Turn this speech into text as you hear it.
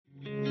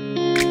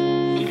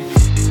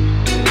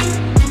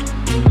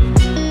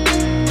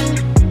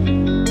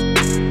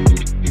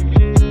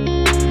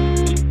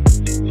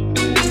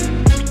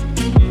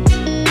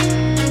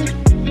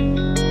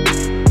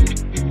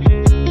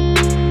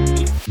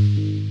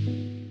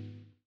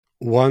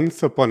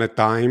Once upon a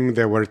time,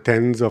 there were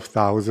tens of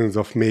thousands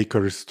of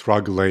makers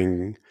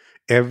struggling.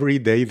 Every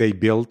day they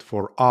built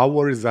for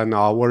hours and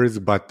hours,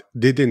 but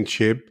didn't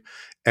ship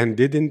and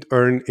didn't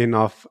earn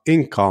enough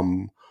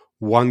income.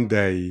 One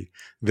day,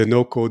 the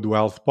No Code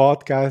Wealth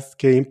podcast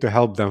came to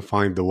help them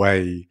find a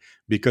way.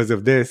 Because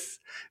of this,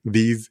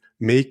 these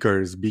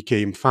makers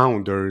became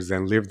founders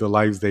and lived the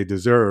lives they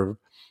deserve.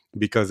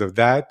 Because of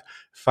that,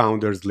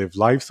 founders live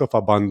lives of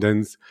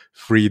abundance,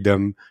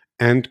 freedom,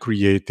 and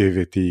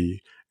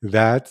creativity.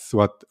 That's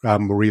what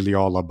I'm really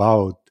all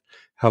about.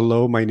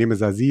 Hello, my name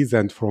is Aziz,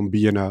 and from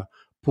being a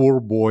poor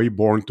boy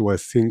born to a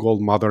single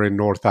mother in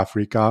North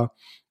Africa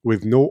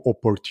with no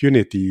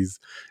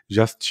opportunities,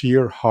 just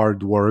sheer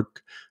hard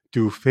work,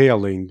 to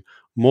failing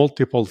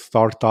multiple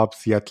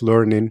startups, yet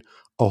learning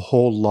a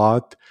whole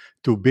lot,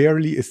 to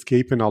barely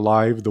escaping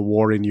alive the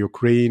war in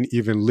Ukraine,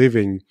 even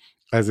living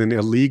as an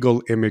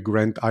illegal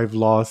immigrant. I've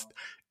lost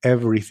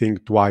everything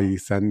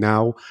twice, and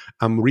now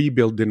I'm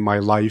rebuilding my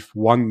life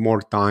one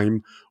more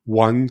time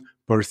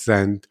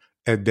 1%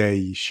 a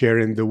day,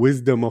 sharing the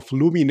wisdom of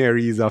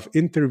luminaries I've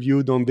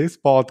interviewed on this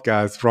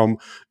podcast, from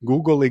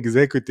Google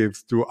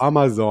executives to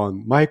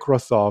Amazon,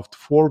 Microsoft,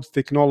 Forbes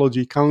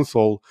Technology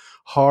Council,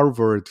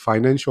 Harvard,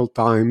 Financial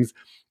Times,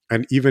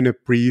 and even a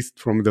priest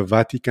from the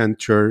Vatican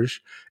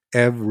Church.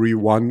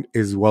 Everyone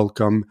is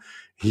welcome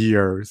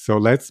here. So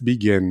let's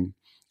begin.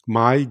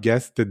 My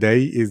guest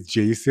today is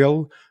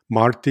Jaisal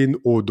Martin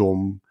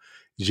Odom.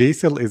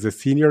 Jaisal is a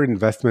senior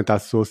investment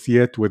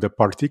associate with a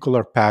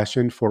particular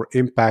passion for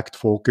impact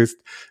focused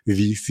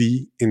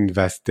VC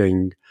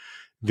investing.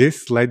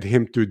 This led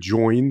him to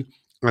join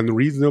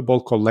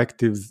Unreasonable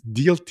Collective's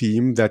deal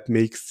team that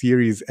makes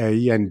Series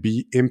A and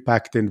B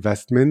impact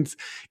investments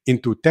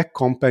into tech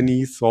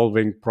companies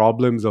solving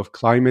problems of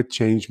climate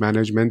change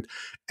management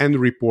and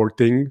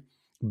reporting,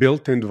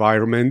 built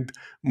environment,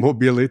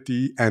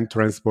 mobility and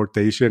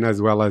transportation,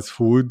 as well as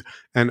food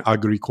and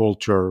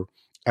agriculture.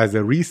 As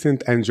a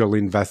recent angel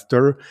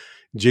investor,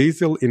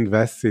 Jaisal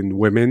invests in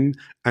women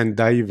and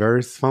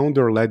diverse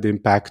founder led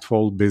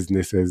impactful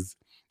businesses.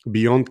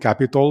 Beyond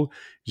capital,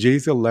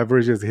 Jaisal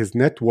leverages his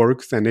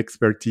networks and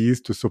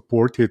expertise to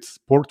support its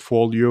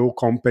portfolio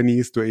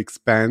companies to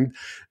expand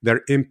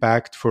their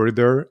impact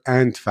further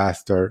and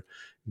faster.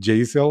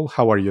 Jaisal,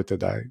 how are you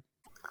today?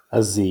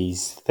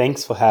 Aziz,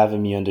 thanks for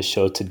having me on the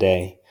show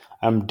today.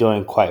 I'm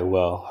doing quite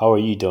well. How are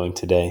you doing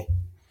today?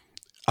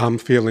 I'm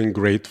feeling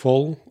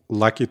grateful,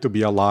 lucky to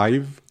be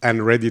alive,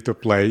 and ready to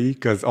play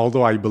because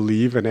although I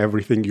believe in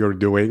everything you're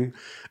doing,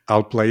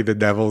 I'll play the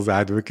devil's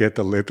advocate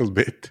a little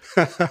bit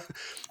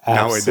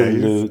nowadays.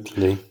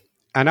 Absolutely.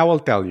 And I will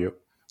tell you,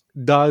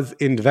 does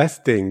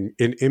investing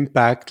in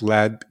impact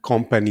led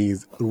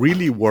companies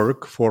really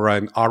work for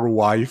an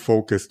ROI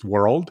focused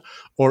world?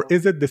 Or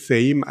is it the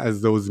same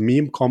as those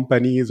meme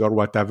companies or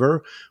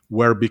whatever,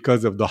 where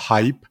because of the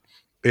hype,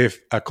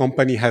 if a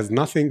company has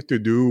nothing to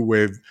do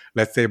with,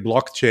 let's say,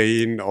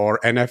 blockchain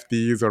or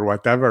NFTs or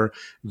whatever,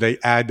 they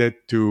add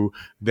it to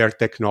their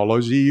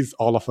technologies,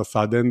 all of a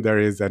sudden there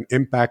is an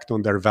impact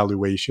on their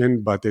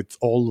valuation, but it's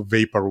all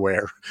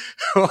vaporware.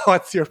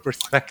 What's your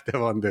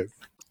perspective on this?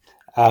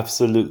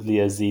 Absolutely,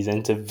 Aziz. And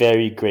it's a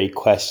very great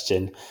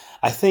question.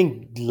 I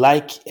think,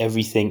 like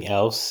everything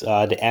else,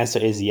 the answer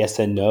is yes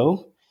and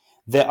no.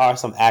 There are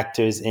some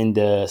actors in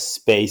the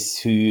space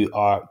who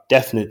are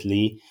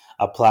definitely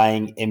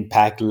applying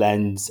impact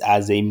lens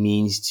as a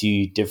means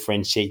to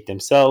differentiate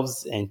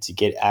themselves and to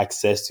get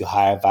access to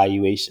higher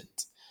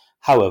valuations.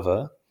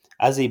 However,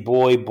 as a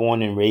boy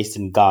born and raised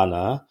in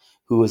Ghana,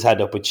 who has had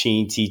the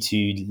opportunity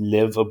to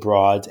live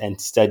abroad and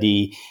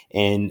study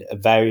in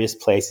various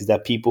places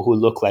that people who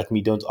look like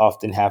me don't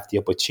often have the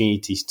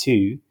opportunities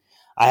to,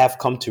 I have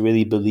come to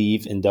really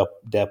believe in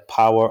the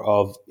power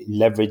of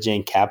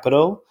leveraging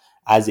capital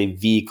as a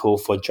vehicle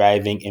for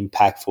driving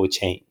impactful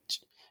change.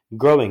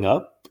 Growing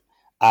up,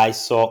 I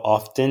saw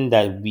often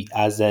that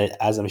as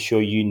I'm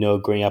sure you know,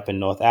 growing up in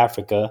North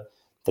Africa,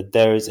 that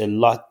there is a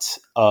lot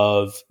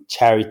of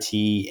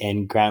charity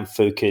and grant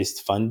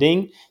focused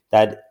funding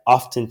that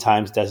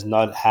oftentimes does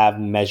not have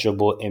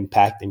measurable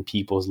impact in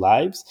people's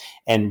lives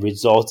and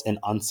results in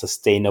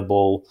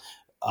unsustainable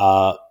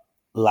uh,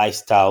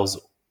 lifestyles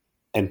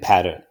and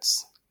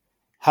patterns.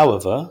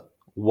 However,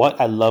 what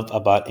I love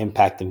about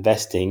impact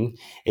investing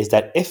is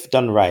that if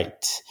done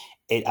right,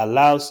 it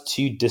allows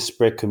two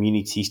disparate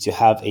communities to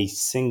have a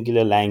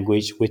singular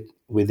language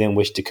within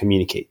which to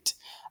communicate.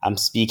 I'm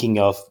speaking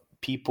of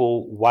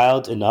people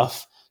wild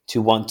enough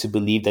to want to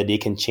believe that they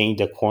can change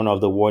the corner of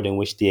the world in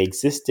which they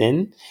exist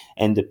in,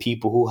 and the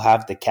people who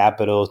have the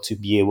capital to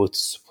be able to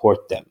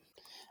support them.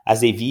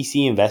 As a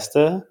VC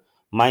investor,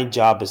 my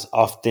job is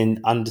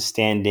often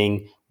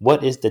understanding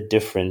what is the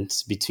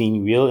difference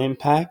between real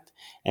impact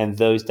and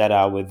those that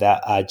are with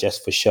that are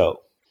just for show.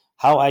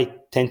 How I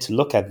tend to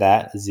look at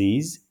that,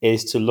 Aziz,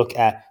 is to look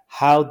at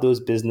how those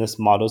business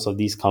models of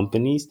these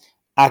companies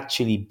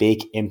actually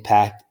bake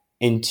impact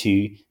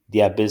into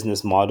their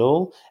business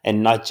model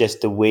and not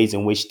just the ways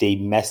in which they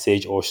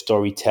message or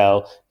story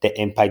tell the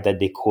impact that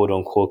they quote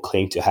unquote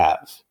claim to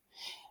have.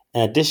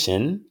 In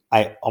addition,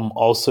 I am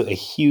also a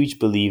huge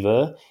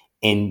believer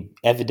in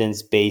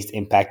evidence based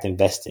impact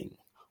investing.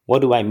 What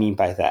do I mean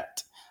by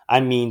that? I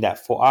mean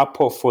that for our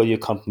portfolio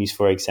companies,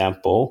 for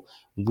example,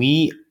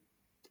 we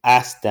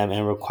ask them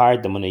and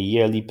require them on a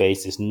yearly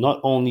basis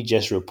not only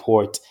just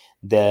report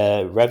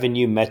the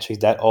revenue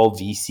metrics that all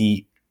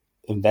VC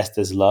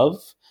investors love,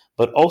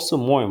 but also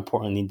more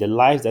importantly, the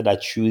lives that are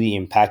truly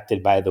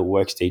impacted by the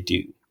works they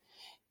do.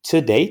 To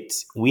date,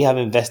 we have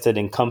invested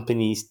in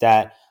companies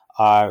that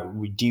are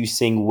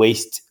reducing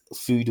waste,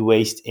 food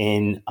waste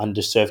in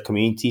underserved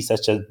communities,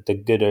 such as the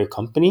Gooder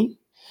Company,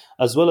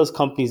 as well as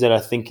companies that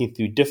are thinking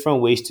through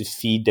different ways to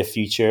feed the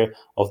future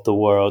of the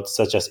world,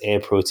 such as Air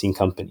Protein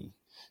Company.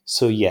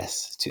 So,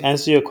 yes, to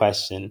answer your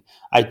question,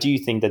 I do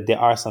think that there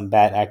are some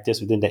bad actors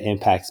within the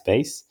impact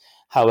space.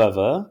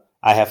 However,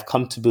 I have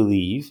come to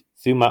believe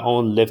through my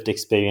own lived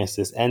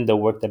experiences and the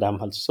work that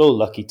I'm so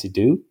lucky to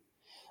do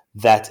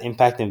that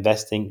impact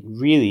investing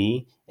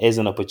really is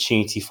an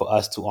opportunity for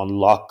us to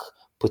unlock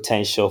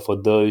potential for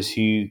those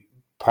who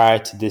prior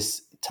to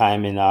this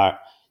time in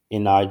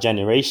our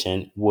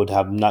generation would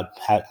have not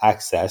had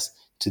access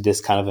to this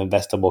kind of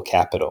investable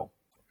capital.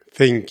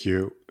 Thank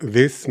you.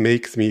 This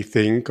makes me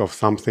think of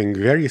something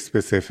very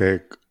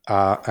specific.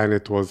 And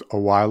it was a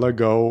while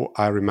ago.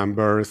 I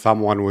remember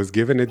someone was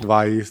giving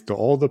advice to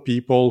all the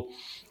people,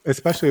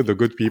 especially the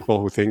good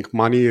people who think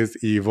money is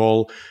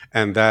evil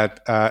and that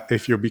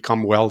if you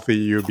become wealthy,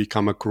 you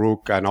become a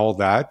crook and all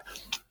that.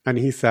 And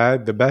he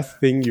said the best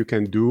thing you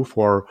can do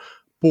for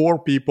poor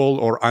people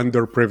or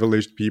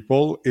underprivileged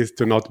people is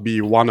to not be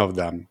one of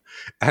them.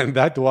 And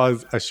that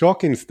was a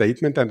shocking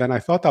statement. And then I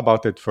thought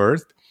about it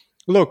first.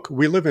 Look,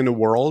 we live in a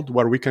world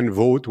where we can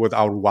vote with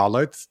our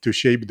wallets to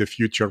shape the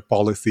future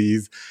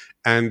policies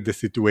and the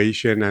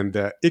situation and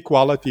the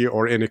equality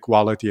or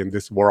inequality in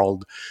this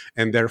world.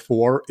 And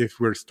therefore, if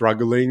we're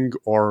struggling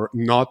or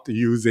not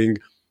using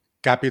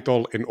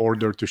capital in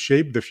order to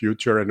shape the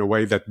future in a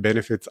way that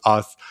benefits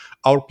us,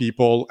 our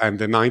people, and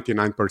the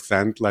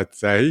 99%, let's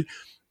say,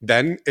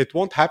 then it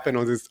won't happen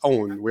on its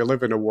own. We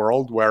live in a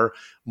world where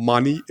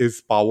money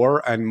is power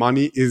and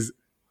money is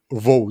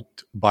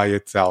vote by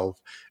itself.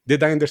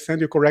 Did I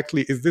understand you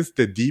correctly? Is this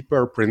the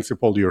deeper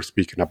principle you're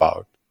speaking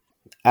about?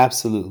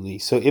 Absolutely.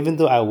 So even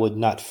though I would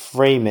not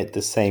frame it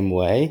the same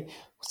way,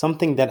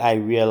 something that I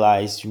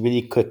realized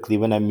really quickly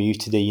when I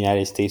moved to the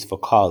United States for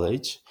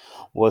college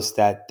was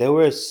that there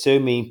were so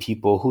many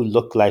people who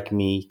looked like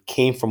me,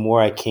 came from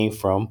where I came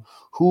from,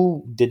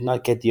 who did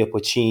not get the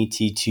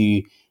opportunity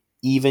to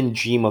even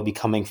dream of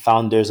becoming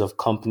founders of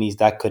companies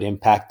that could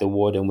impact the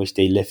world in which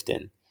they lived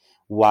in.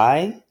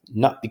 Why?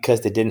 Not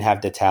because they didn't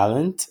have the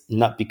talent,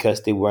 not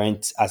because they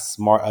weren't as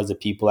smart as the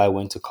people I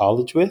went to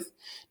college with.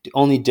 The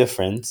only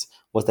difference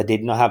was that they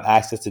did not have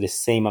access to the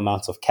same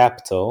amounts of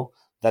capital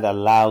that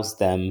allows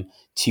them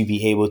to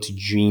be able to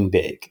dream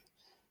big.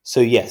 So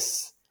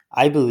yes,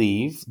 I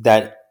believe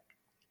that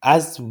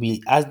as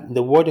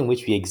the world in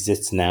which we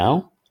exist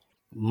now,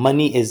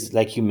 money is,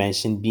 like you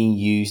mentioned, being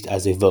used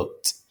as a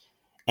vote.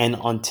 And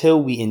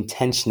until we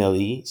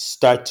intentionally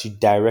start to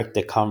direct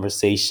the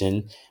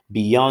conversation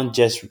beyond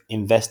just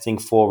investing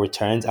for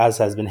returns, as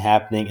has been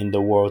happening in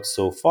the world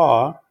so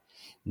far,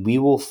 we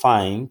will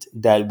find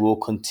that we'll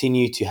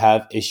continue to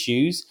have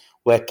issues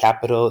where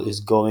capital is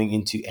going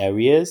into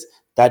areas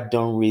that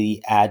don't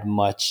really add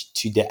much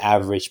to the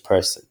average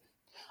person.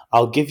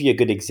 I'll give you a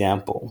good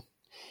example.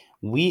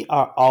 We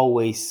are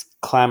always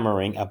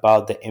clamoring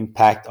about the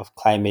impact of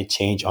climate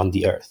change on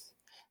the earth.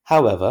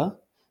 However,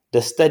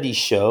 the studies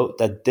show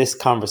that this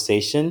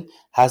conversation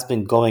has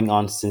been going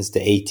on since the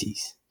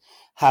 80s.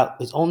 How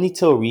it's only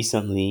till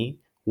recently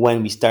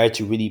when we started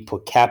to really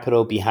put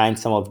capital behind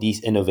some of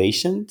these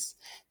innovations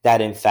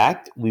that in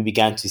fact we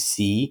began to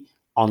see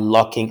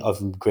unlocking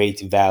of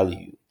great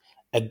value.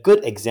 A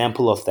good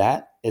example of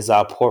that is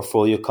our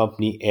portfolio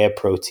company Air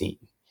Protein.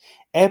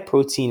 Air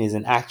Protein is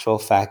in actual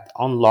fact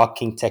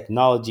unlocking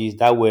technologies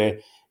that were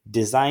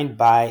designed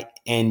by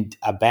and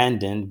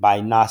abandoned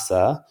by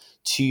NASA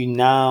to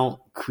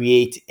now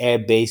create air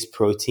based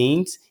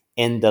proteins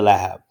in the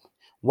lab.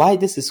 Why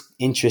this is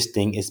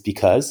interesting is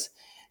because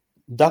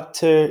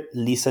Dr.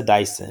 Lisa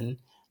Dyson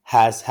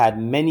has had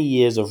many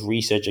years of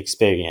research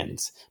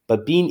experience,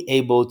 but being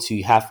able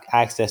to have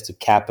access to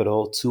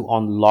capital to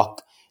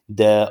unlock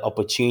the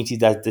opportunity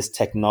that this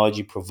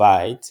technology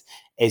provides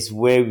is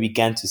where we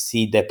began to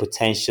see the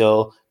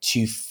potential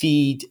to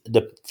feed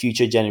the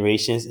future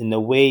generations in a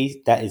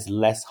way that is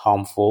less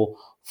harmful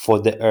for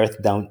the earth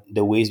than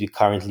the ways we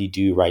currently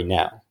do right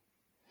now.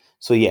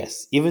 So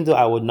yes, even though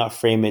I would not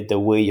frame it the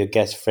way your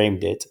guest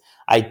framed it,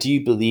 I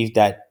do believe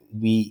that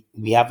we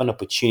have an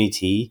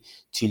opportunity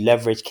to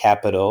leverage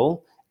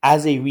capital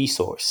as a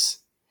resource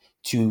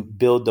to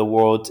build a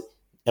world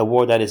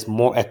that is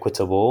more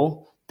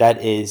equitable,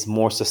 that is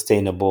more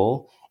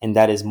sustainable, and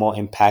that is more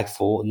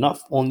impactful, not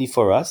only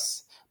for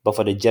us, but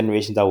for the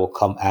generations that will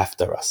come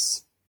after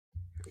us.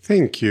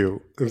 Thank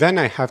you. Then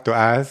I have to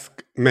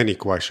ask many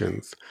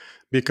questions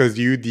because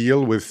you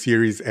deal with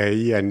Series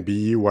A and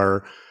B,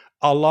 where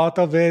a lot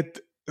of it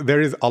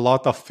there is a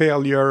lot of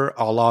failure,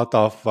 a lot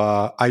of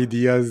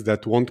ideas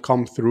that won't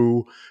come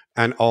through,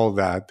 and all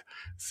that.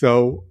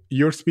 So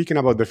you're speaking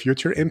about the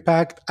future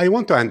impact. I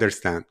want to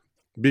understand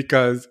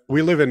because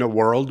we live in a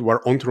world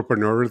where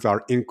entrepreneurs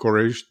are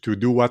encouraged to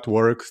do what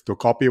works, to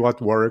copy what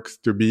works,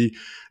 to be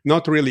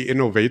not really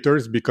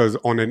innovators, because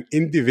on an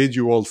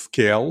individual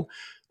scale,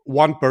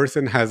 one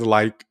person has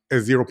like a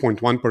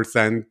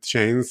 0.1%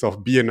 chance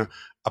of being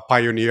a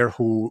pioneer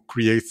who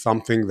creates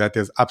something that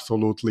is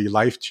absolutely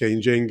life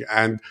changing.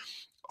 And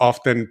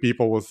often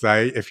people will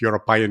say, if you're a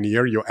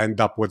pioneer, you end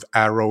up with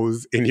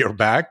arrows in your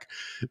back.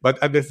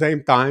 But at the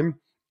same time,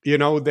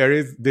 there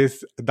is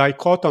this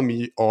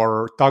dichotomy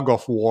or tug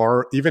of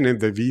war, even in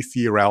the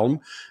VC realm,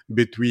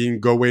 between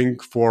going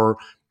for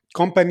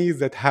companies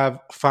that have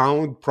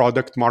found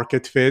product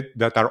market fit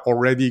that are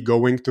already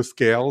going to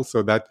scale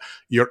so that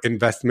your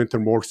investment are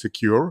more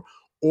secure,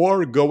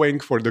 or going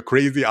for the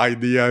crazy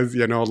ideas,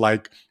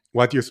 like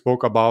what you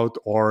spoke about,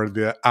 or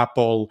the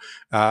Apple,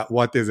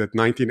 what is it,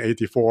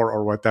 1984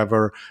 or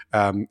whatever,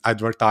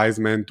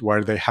 advertisement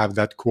where they have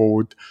that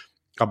quote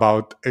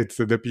about it's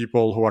the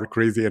people who are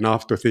crazy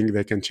enough to think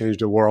they can change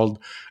the world.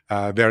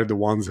 They're the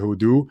ones who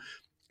do.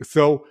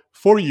 So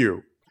for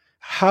you,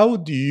 how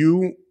do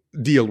you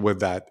deal with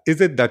that?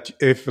 Is it that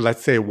if,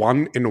 let's say,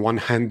 1 in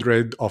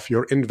 100 of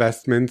your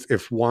investments,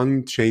 if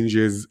one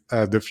changes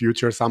the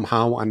future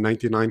somehow and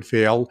 99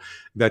 fail,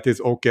 that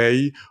is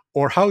okay?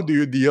 Or how do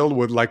you deal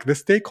with like the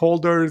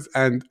stakeholders?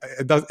 And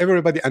does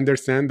everybody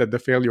understand that the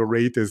failure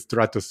rate is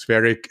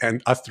stratospheric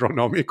and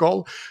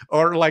astronomical?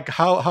 Or like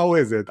how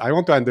is it? I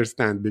want to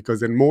understand,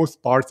 because in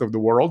most parts of the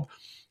world,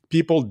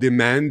 people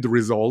demand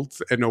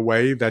results in a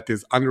way that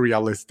is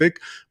unrealistic.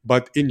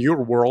 But in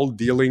your world,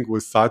 dealing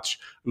with such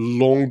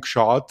long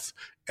shots,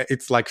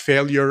 it's like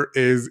failure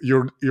is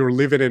you're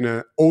living in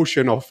an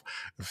ocean of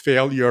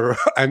failure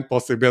and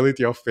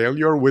possibility of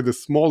failure with the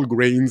small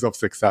grains of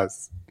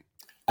success.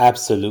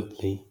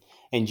 Absolutely.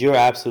 And you're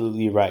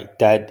absolutely right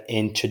that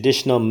in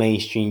traditional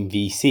mainstream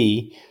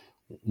VC,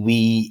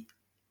 we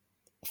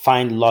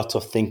find lots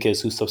of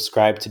thinkers who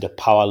subscribe to the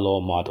power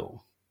law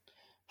model.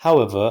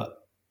 However,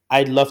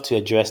 I'd love to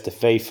address the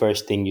very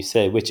first thing you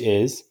said, which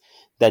is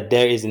that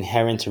there is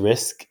inherent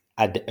risk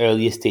at the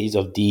earliest stages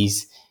of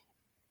these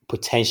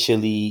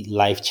potentially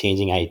life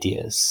changing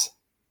ideas.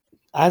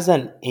 As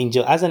an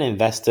angel, as an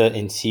investor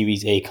in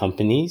Series A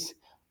companies,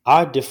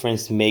 our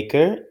difference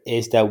maker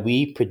is that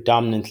we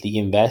predominantly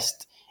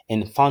invest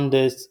in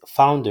founders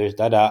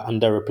that are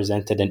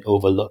underrepresented and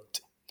overlooked.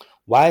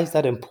 Why is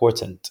that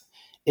important?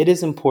 It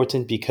is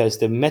important because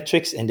the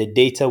metrics and the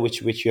data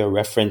which you're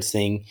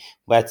referencing,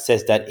 that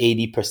says that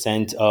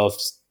 80%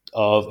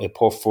 of a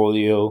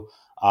portfolio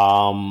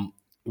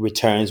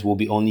returns will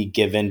be only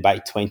given by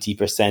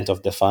 20%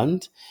 of the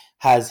fund,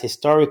 has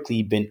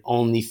historically been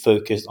only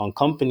focused on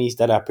companies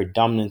that are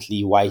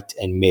predominantly white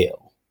and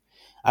male.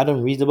 At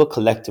Unreasonable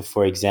Collective,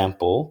 for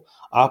example,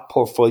 our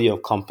portfolio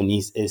of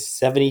companies is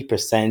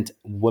 70%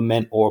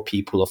 women or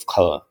people of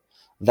color.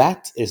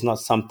 That is not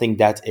something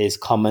that is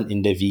common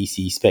in the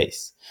VC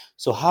space.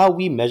 So, how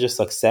we measure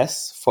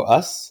success for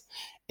us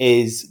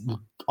is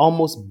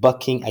almost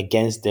bucking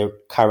against the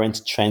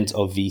current trends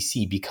of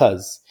VC,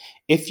 because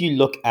if you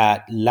look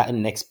at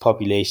Latinx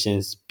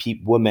populations,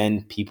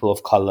 women, people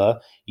of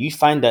color, you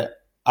find that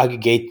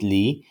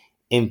aggregately,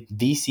 in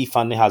VC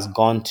funding has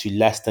gone to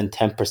less than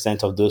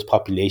 10% of those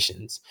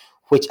populations,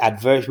 which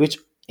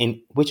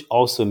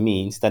also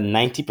means that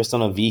 90%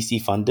 of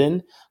VC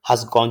funding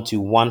has gone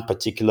to one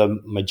particular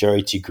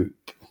majority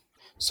group.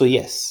 So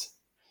yes,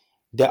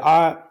 there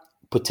are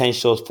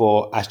potentials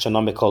for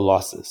astronomical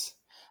losses.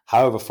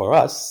 However, for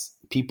us,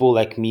 people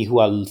like me who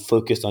are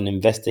focused on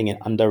investing in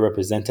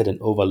underrepresented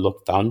and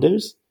overlooked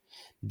founders,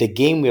 the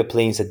game we're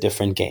playing is a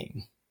different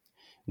game.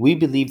 We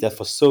believe that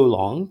for so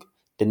long,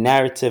 the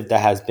narrative that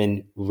has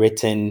been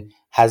written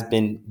has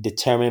been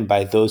determined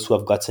by those who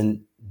have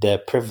gotten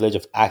the privilege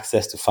of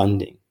access to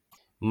funding.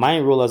 My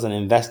role as an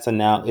investor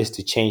now is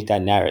to change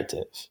that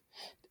narrative.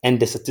 And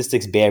the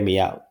statistics bear me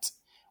out.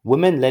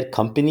 Women-led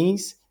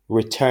companies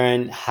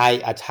return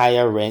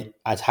higher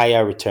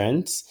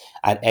returns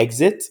at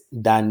exit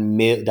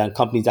than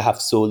companies that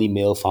have solely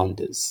male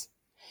founders.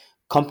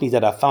 Companies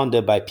that are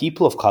founded by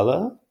people of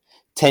color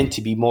tend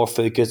to be more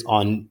focused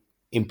on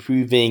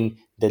improving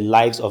the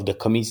lives of the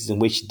communities in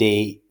which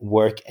they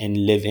work and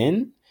live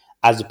in,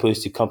 as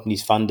opposed to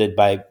companies funded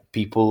by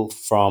people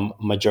from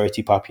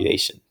majority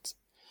populations.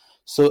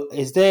 So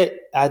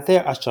are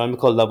there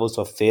astronomical levels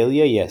of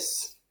failure?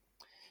 Yes.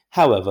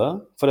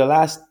 However, for the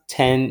last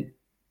 10,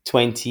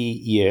 20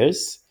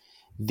 years,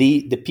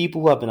 the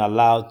people who have been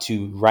allowed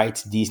to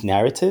write these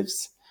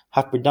narratives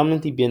have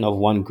predominantly been of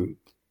one group.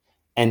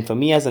 And for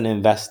me as an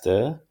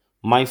investor,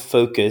 my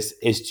focus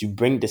is to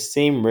bring the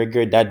same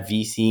rigor that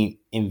VC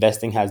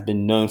investing has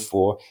been known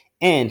for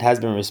and has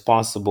been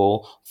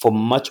responsible for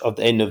much of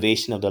the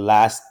innovation of the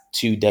last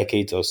 2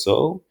 decades or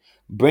so.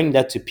 Bring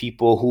that to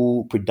people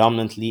who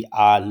predominantly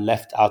are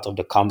left out of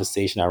the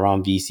conversation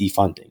around VC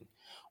funding.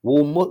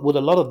 Would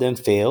a lot of them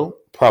fail?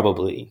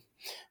 Probably.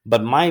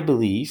 But my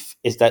belief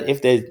is that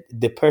if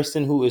the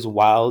person who is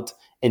wild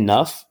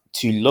enough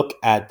to look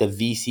at the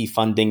VC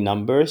funding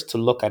numbers, to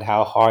look at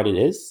how hard it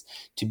is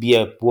to be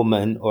a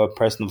woman or a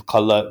person of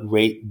color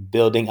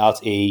building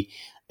out a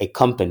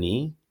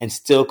company and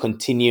still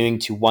continuing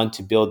to want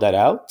to build that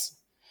out,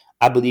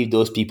 I believe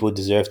those people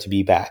deserve to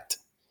be backed.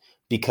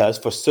 Because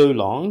for so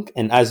long,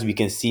 and as we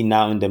can see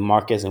now in the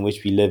markets in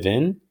which we live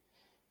in,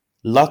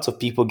 lots of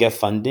people get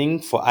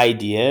funding for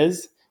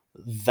ideas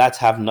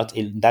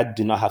that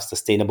do not have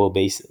sustainable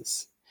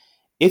basis.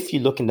 If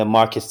you look in the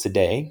markets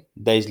today,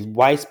 there's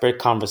widespread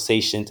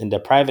conversations in the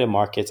private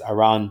markets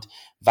around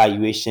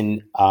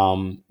valuation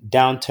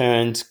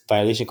downturns,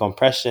 valuation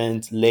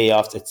compressions,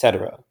 layoffs,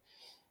 etc.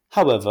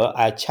 However,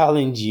 I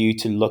challenge you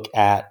to look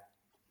at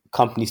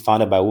companies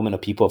founded by women or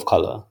people of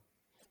color.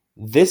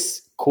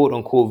 This quote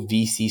unquote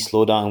VC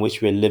slowdown in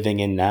which we're living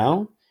in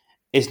now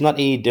is not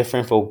any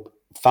different for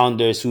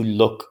founders who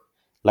look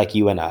like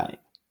you and I,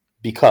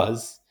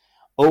 because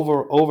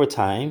over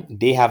time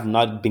they have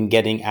not been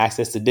getting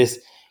access to this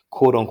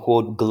quote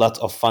unquote glut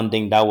of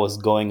funding that was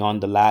going on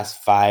the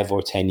last 5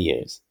 or 10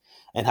 years,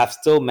 and have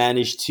still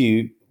managed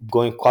to,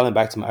 going calling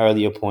back to my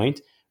earlier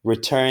point,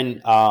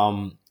 return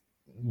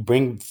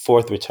bring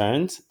forth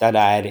returns that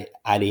are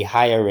at a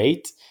higher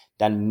rate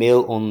than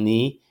male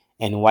only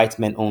and white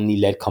men only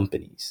led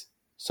companies.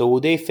 So will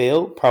they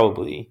fail?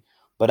 Probably.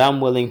 But I'm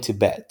willing to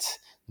bet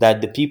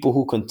that the people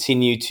who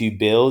continue to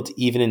build,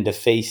 even in the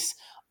face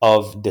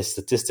of the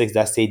statistics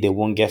that say they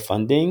won't get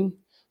funding,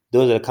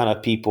 those are the kind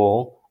of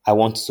people I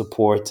want to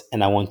support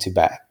and I want to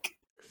back.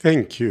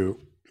 Thank you.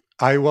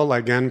 I will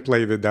again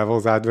play the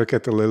devil's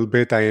advocate a little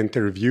bit. I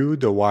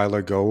interviewed a while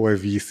ago a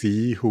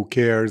VC who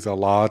cares a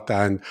lot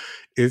and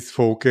is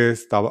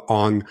focused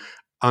on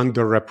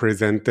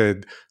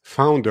underrepresented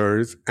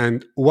founders.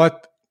 And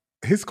what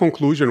his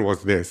conclusion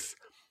was this: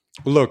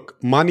 look,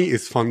 money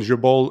is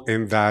fungible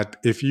in that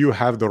if you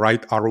have the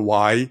right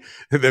ROI,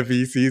 the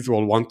VCs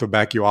will want to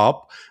back you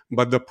up.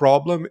 But the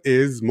problem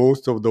is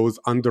most of those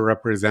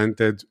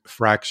underrepresented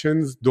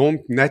fractions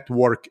don't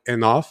network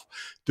enough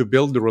to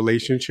build the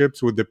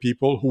relationships with the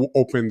people who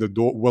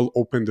will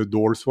open the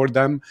doors for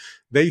them.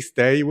 They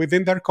stay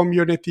within their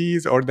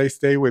communities or they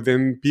stay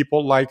within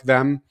people like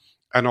them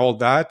and all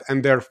that.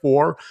 And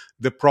therefore,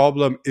 the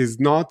problem is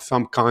not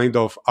some kind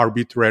of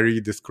arbitrary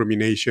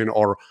discrimination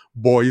or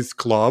boys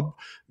club,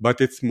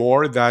 but it's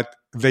more that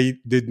they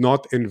did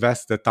not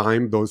invest the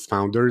time those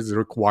founders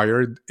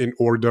required in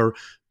order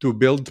to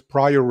build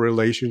prior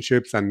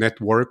relationships and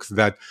networks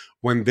that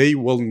when they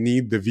will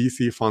need the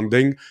VC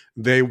funding,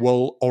 they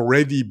will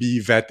already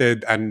be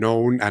vetted and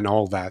known and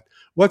all that.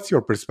 What's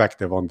your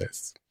perspective on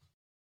this?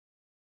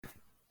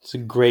 It's a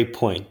great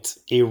point.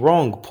 A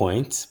wrong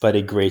point, but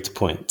a great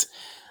point.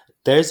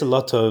 There's a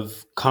lot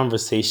of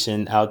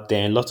conversation out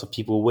there and lots of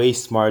people way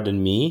smarter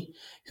than me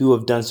who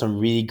have done some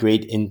really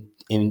great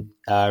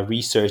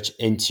research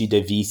into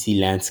the VC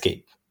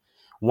landscape.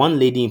 One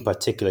lady in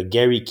particular,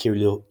 Gary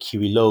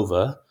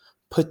Kirilova,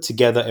 put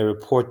together a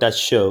report that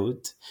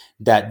showed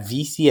that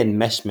VC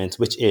enmeshment,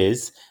 which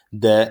is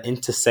the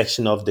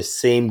intersection of the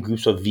same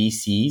groups of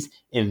VCs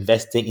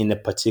investing in a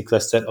particular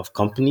set of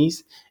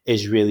companies,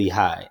 is really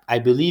high. I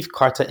believe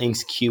Carter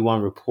Inc.'s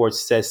Q1 report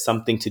says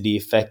something to the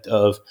effect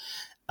of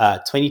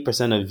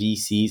 20% of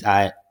VCs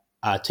are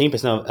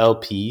 20% of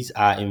LPs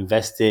are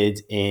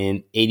invested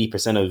in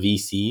 80% of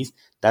VCs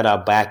that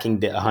are backing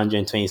the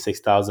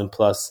 126,000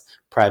 plus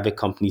private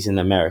companies in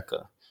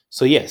America.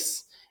 So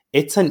yes,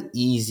 it's an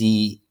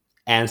easy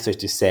answer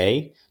to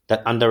say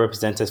that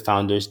underrepresented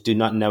founders do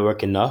not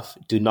network enough,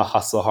 do not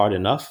hustle hard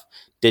enough,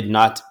 did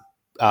not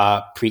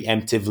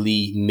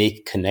preemptively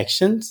make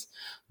connections.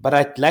 But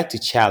I'd like to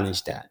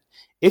challenge that.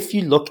 If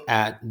you look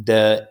at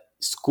the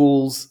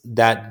schools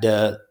that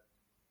the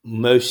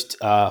most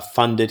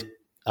funded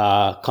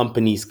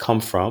companies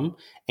come from,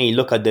 and you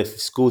look at the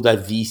school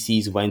that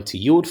VCs went to,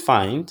 you would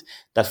find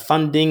that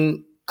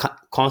funding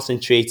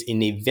concentrates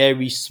in a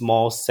very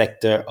small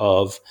sector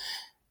of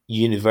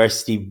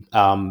university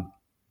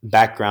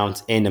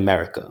backgrounds in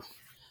America.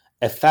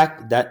 A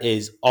fact that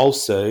is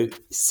also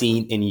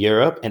seen in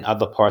Europe and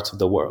other parts of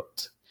the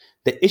world.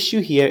 The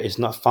issue here is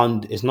not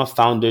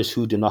founders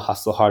who do not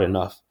hustle hard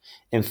enough.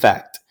 In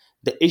fact,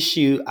 the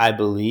issue, I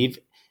believe,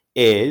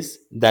 is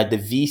that the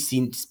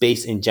VC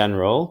space in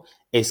general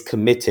is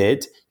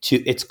committed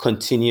to its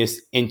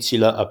continuous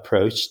insular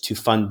approach to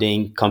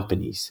funding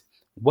companies.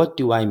 What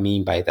do I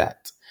mean by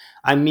that?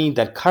 I mean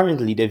that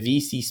currently the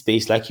VC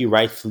space, like you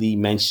rightfully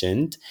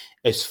mentioned,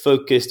 is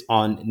focused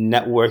on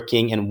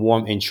networking and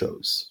warm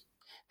intros.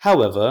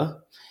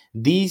 However,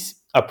 these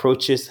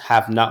approaches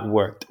have not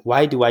worked.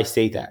 Why do I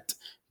say that?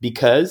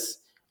 Because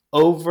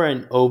over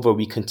and over,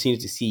 we continue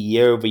to see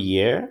year over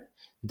year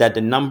that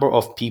the number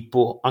of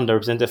people,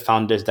 underrepresented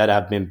founders that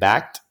have been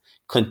backed,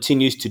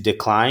 continues to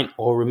decline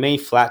or remain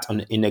flat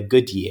in a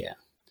good year.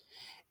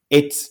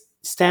 It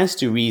stands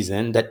to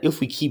reason that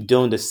if we keep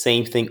doing the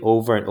same thing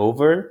over and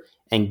over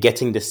and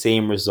getting the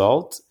same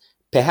result,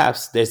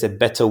 perhaps there's a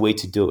better way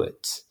to do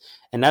it.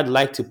 And I'd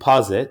like to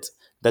posit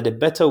that the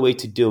better way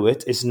to do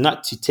it is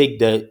not to take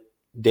the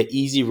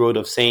easy road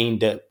of saying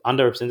that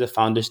underrepresented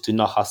founders do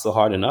not hustle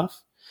hard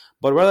enough,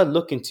 but rather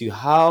look into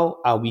how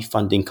are we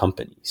funding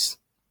companies.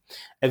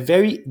 A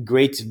very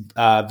great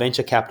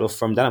venture capital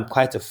firm that I'm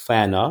quite a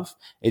fan of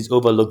is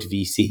Overlooked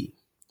VC.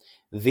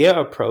 Their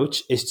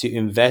approach is to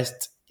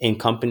invest in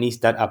companies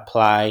that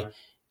apply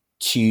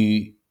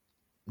to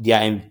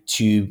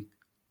to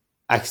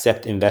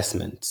accept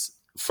investments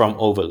from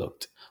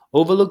Overlooked.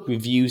 Overlooked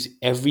reviews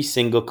every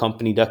single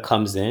company that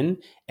comes in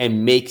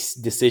and makes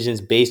decisions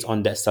based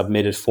on their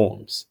submitted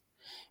forms.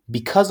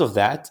 Because of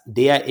that,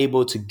 they are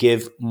able to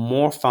give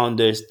more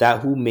founders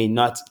that who may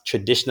not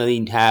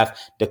traditionally have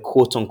the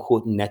quote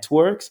unquote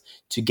networks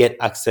to get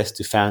access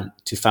to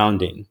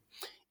founding.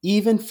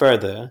 Even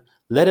further,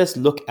 let us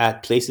look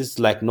at places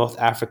like North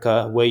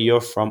Africa, where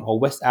you're from, or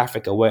West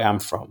Africa, where I'm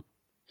from,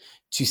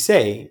 to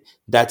say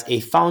that a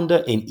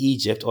founder in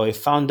Egypt or a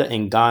founder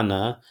in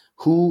Ghana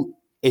who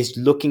is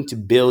looking to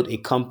build a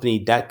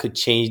company that could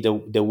change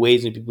the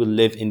ways that people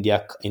live in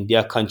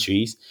their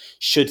countries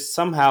should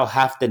somehow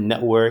have the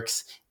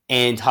networks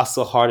and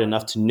hustle hard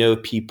enough to know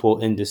people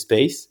in the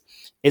space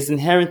is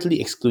inherently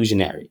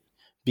exclusionary,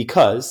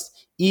 because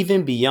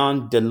even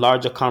beyond the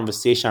larger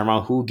conversation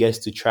around who gets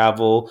to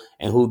travel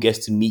and who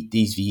gets to meet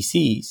these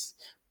VCs,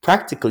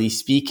 practically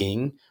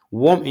speaking,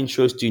 warm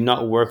intros do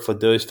not work for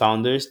those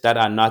founders that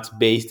are not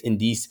based in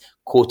these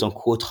quote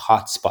unquote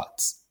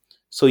hotspots.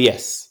 So,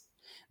 yes,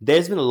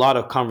 there's been a lot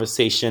of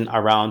conversation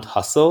around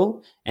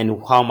hustle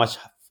and how much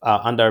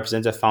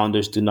underrepresented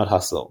founders do not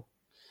hustle.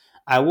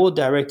 I will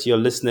direct your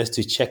listeners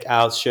to check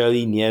out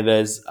Shirley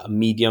Nieves'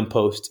 Medium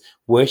post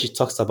where she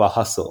talks about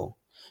hustle,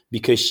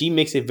 because she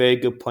makes a very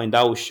good point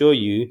that will show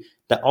you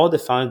that all the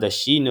founders that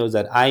she knows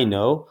that I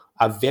know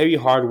are very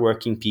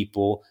hardworking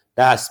people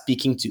that are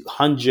speaking to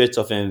hundreds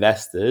of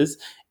investors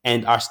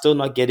and are still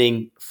not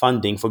getting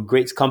funding for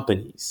great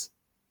companies.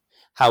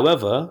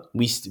 However,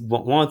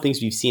 one of the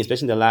things we've seen,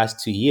 especially in the last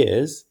 2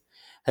 years,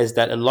 is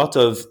that a lot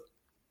of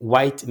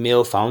white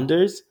male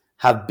founders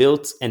have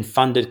built and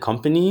funded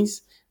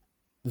companies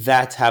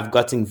that have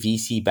gotten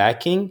VC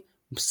backing,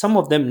 some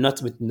of them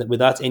not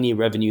without any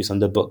revenues on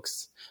the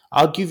books.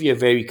 I'll give you a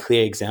very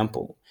clear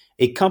example.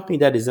 A company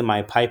that is in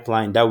my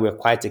pipeline that we're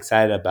quite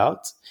excited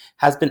about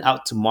has been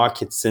out to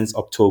market since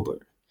October.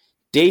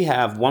 They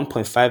have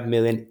 1.5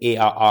 million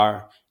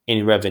ARR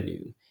in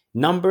revenue,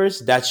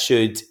 numbers that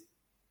should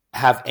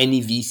have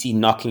any VC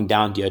knocking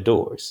down their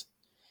doors.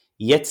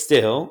 Yet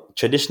still,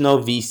 traditional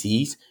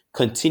VCs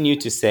continue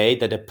to say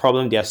that the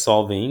problem they are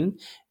solving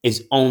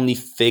is only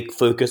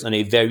focused on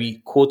a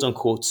very quote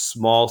unquote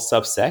small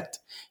subsect,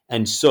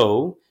 and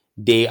so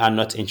they are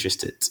not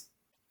interested.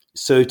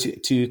 So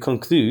to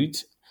conclude,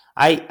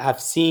 I have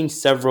seen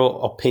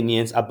several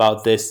opinions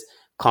about this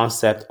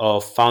concept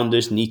of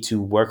founders need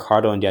to work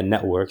harder on their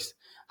networks.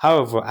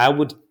 However, I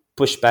would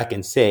push back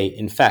and say,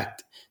 in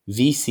fact,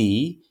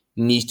 VC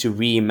needs to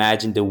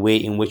reimagine the way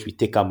in which we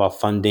think about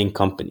funding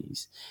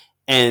companies.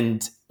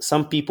 And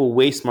some people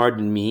way smarter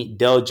than me,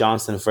 Dell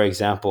Johnson, for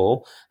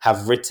example,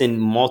 have written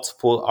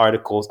multiple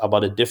articles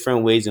about the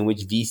different ways in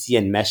which VC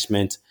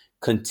enmeshment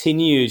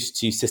continues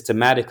to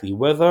systematically,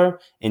 whether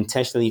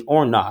intentionally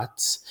or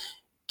not,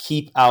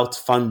 keep out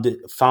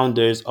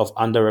founders of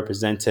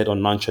underrepresented or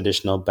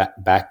non-traditional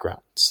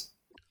backgrounds.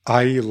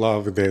 I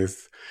love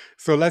this.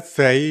 So let's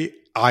say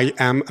I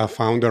am a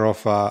founder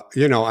of an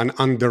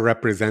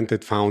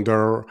underrepresented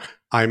founder.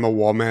 I'm a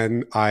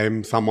woman.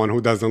 I'm someone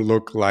who doesn't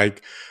look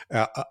like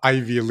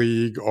Ivy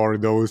League or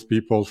those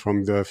people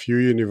from the few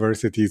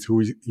universities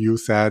who you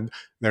said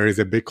there is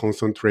a big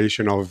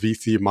concentration of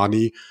VC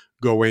money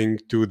going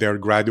to their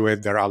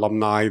graduate, their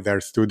alumni,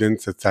 their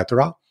students,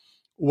 etc.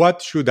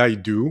 What should I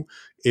do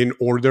in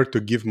order to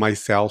give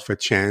myself a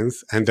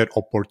chance and an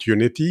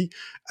opportunity?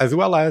 As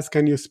well as,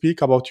 can you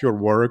speak about your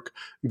work,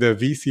 the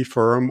VC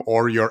firm,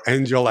 or your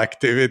angel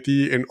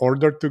activity in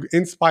order to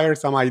inspire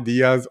some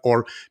ideas,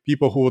 or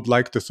people who would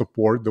like to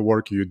support the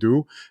work you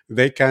do,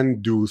 they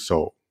can do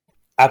so?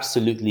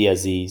 Absolutely,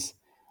 Aziz.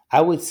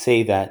 I would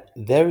say that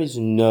there is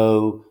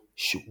no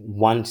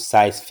one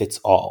size fits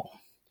all.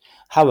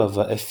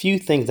 However, a few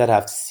things that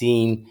I've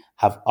seen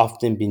have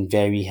often been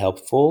very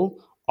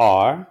helpful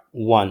are: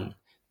 one,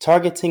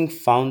 targeting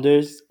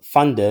funders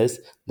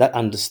that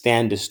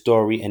understand the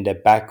story and the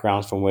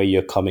background from where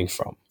you're coming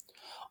from.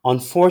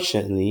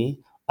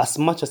 Unfortunately, as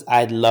much as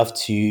I'd love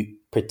to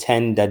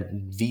pretend that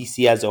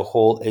VC as a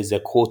whole is a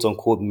quote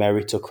unquote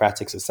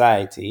meritocratic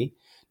society,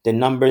 the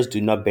numbers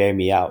do not bear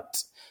me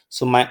out.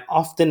 So my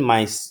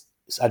advice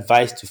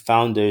to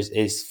founders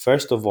is,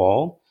 first of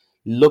all,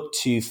 look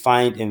to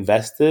find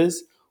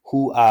investors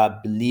who are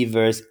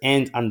believers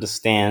and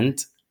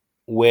understand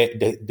where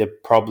the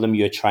problem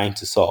you're trying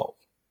to solve.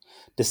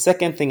 The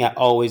second thing I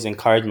always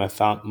encourage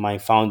my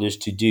founders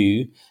to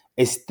do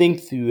is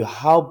think through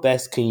how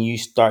best can you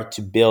start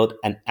to build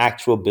an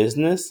actual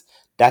business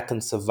that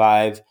can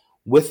survive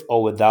with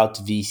or without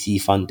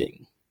VC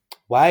funding.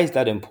 Why is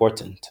that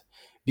important?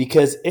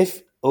 Because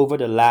if over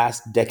the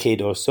last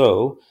decade or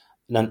so,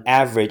 on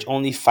average,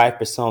 only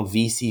 5% of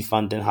VC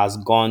funding has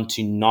gone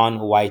to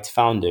non-white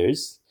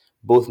founders,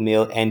 both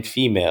male and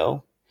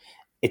female,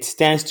 it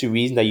stands to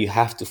reason that you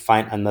have to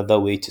find another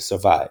way to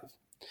survive.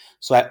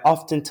 So I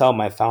often tell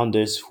my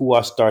founders who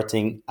are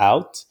starting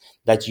out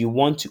that you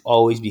want to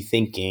always be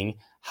thinking,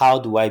 how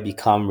do I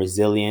become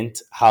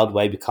resilient? How do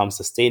I become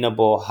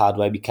sustainable? How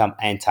do I become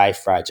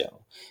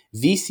anti-fragile?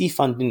 VC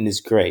funding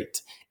is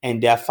great.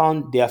 And there are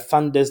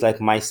funders like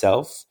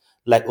myself,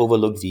 like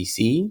Overlook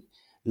VC,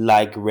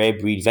 like Rare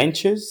Breed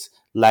Ventures,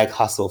 like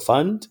Hustle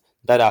Fund,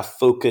 that are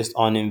focused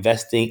on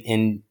investing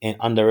in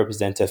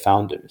underrepresented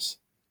founders.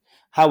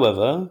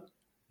 However,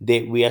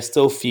 we are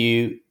still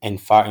few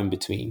and far in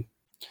between.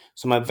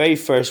 So my very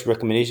first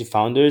recommendation to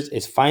founders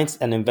is find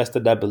an investor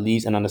that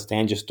believes and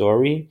understands your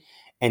story,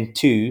 and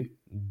two,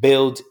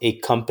 build a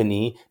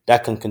company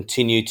that can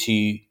continue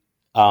to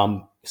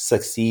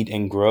succeed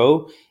and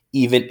grow,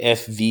 even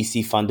if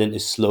VC funding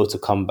is slow to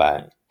come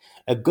by.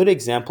 A good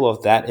example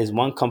of that is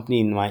one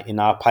company in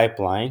our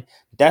pipeline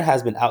that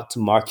has been out to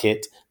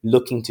market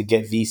looking to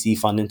get VC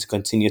funding to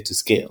continue to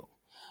scale.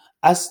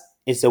 As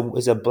it's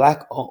a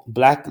black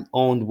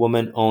owned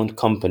woman owned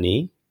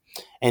company,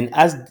 and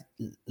as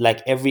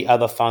like every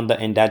other founder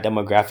in that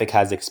demographic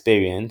has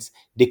experienced,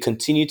 they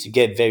continue to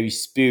get very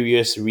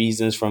spurious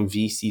reasons from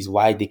VCs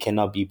why they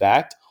cannot be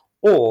backed,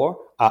 or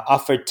are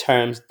offered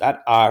terms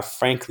that are,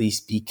 frankly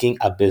speaking,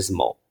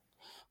 abysmal.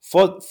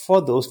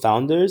 For those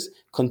founders,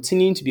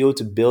 continuing to be able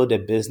to build a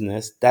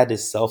business that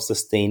is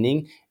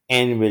self-sustaining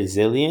and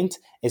resilient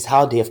is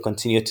how they have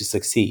continued to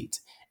succeed.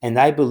 And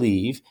I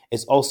believe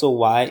it's also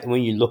why,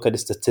 when you look at the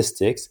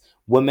statistics,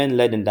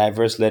 women-led and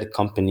diverse-led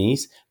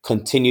companies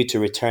continue to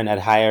return at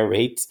higher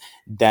rates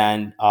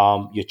than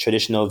your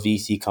traditional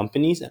VC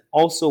companies, and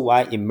also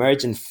why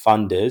emergent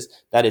funders,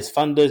 that is,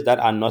 funders that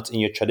are not in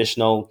your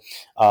traditional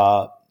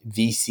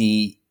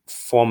VC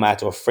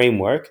format or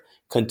framework,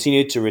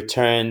 continue to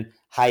return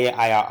higher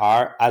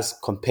IRR as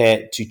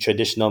compared to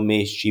traditional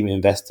mainstream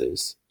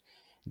investors.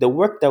 The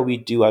work that we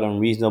do at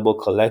Unreasonable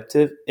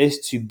Collective is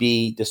to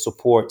be the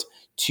support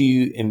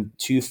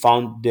to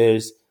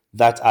founders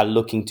that are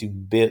looking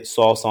to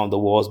solve some of the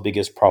world's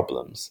biggest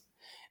problems.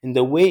 And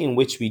the way in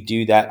which we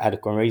do that at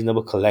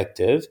Unreasonable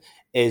Collective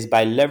is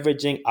by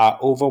leveraging our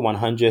over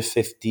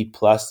 150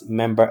 plus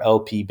member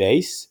LP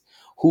base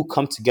who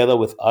come together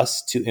with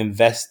us to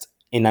invest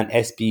in an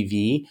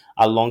SPV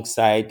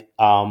alongside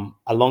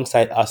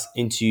us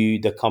into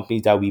the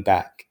companies that we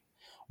back.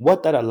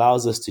 What that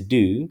allows us to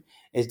do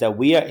is that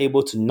we are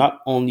able to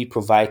not only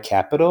provide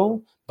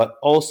capital, but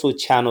also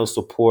channel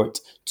support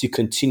to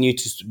continue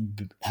to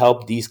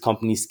help these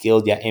companies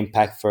scale their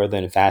impact further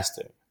and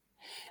faster.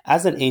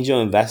 As an angel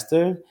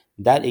investor,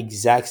 that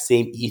exact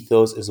same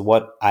ethos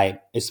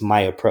is my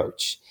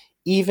approach.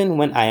 Even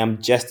when I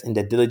am just in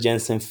the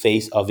diligencing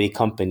phase of a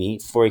company,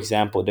 for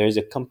example, there is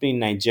a company in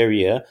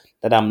Nigeria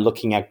that I'm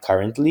looking at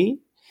currently.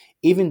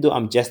 Even though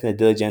I'm just in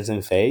the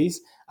diligencing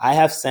phase, I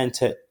have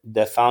sent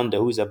the founder,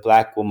 who's a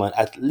black woman,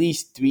 at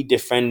least three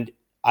different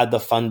other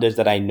funders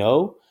that I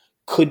know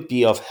could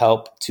be of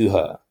help to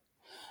her.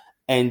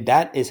 And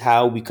that is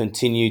how we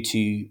continue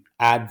to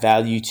add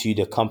value to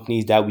the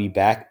companies that we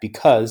back,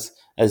 because,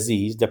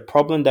 Aziz, the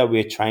problem that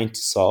we're trying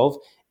to solve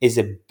is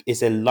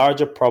a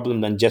larger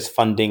problem than just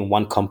funding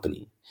one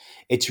company.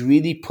 It's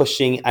really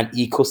pushing an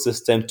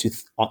ecosystem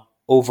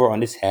over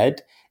on its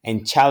head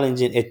and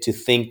challenging it to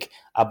think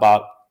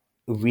about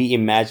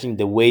reimagining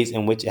the ways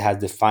in which it has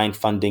defined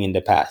funding in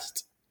the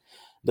past.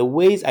 The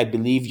ways I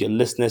believe your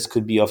listeners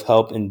could be of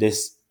help in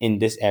this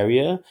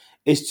area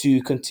is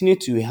to continue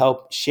to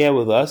help share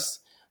with us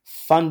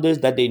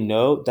funders that they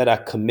know that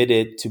are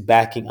committed to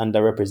backing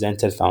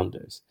underrepresented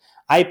founders.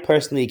 I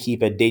personally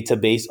keep a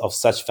database of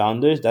such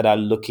founders that are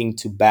looking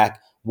to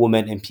back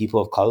women and people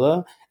of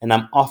color, and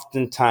I'm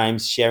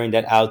oftentimes sharing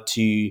that out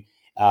to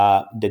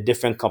the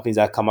different companies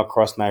that come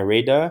across my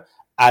radar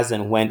as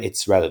and when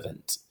it's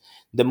relevant.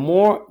 The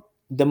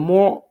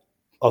more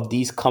of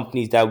these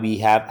companies that we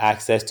have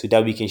access to,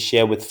 that we can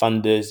share with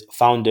founders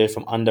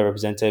from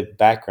underrepresented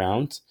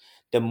backgrounds,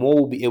 the more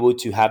we'll be able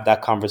to have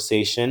that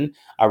conversation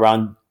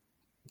around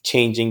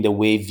changing the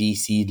way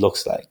VC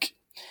looks like.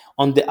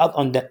 On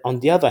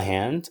the other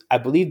hand, I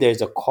believe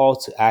there's a call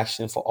to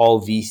action for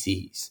all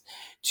VCs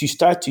to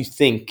start to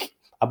think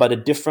about the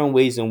different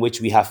ways in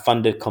which we have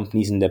funded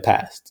companies in the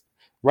past.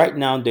 Right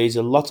now, there's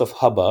a lot of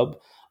hubbub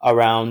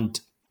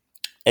around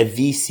a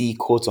VC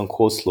quote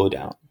unquote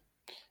slowdown.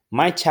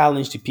 My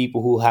challenge to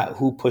people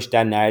who push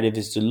that narrative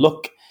is to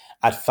look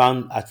at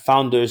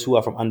founders who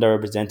are from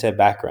underrepresented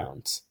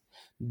backgrounds.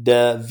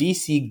 The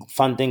VC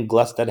funding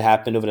glut that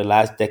happened over the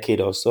last decade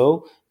or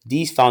so,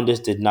 these founders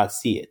did not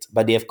see it,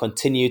 but they have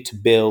continued to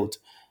build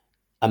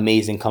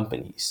amazing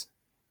companies.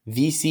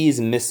 VC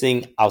is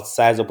missing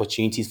outsized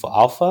opportunities for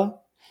alpha,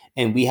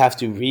 and we have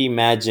to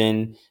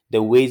reimagine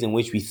the ways in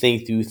which we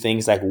think through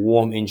things like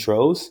warm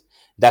intros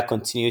that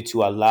continue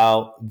to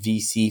allow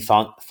VC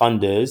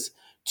funders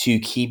to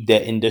keep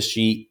their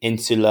industry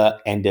insular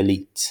and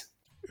elite.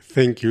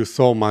 Thank you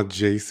so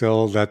much,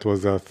 Jaisal. That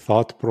was a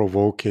thought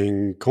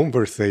provoking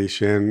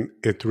conversation.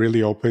 It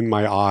really opened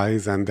my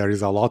eyes, and there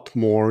is a lot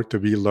more to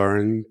be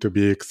learned, to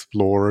be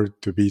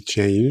explored, to be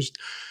changed.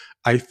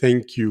 I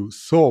thank you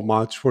so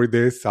much for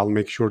this. I'll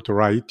make sure to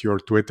write your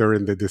Twitter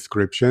in the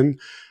description.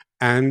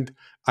 And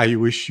I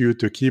wish you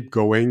to keep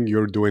going.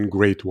 You're doing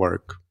great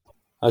work.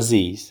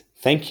 Aziz,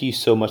 thank you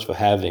so much for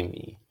having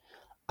me.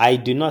 I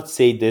do not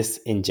say this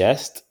in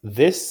jest.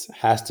 This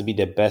has to be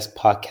the best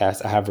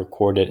podcast I have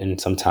recorded in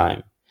some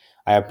time.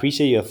 I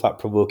appreciate your thought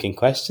provoking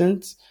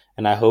questions,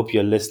 and I hope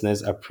your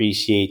listeners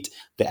appreciate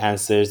the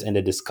answers and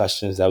the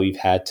discussions that we've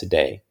had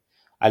today.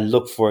 I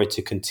look forward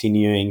to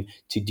continuing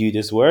to do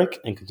this work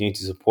and continue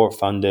to support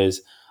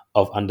founders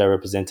of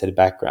underrepresented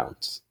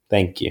backgrounds.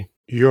 Thank you.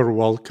 You're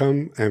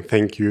welcome, and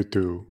thank you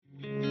too.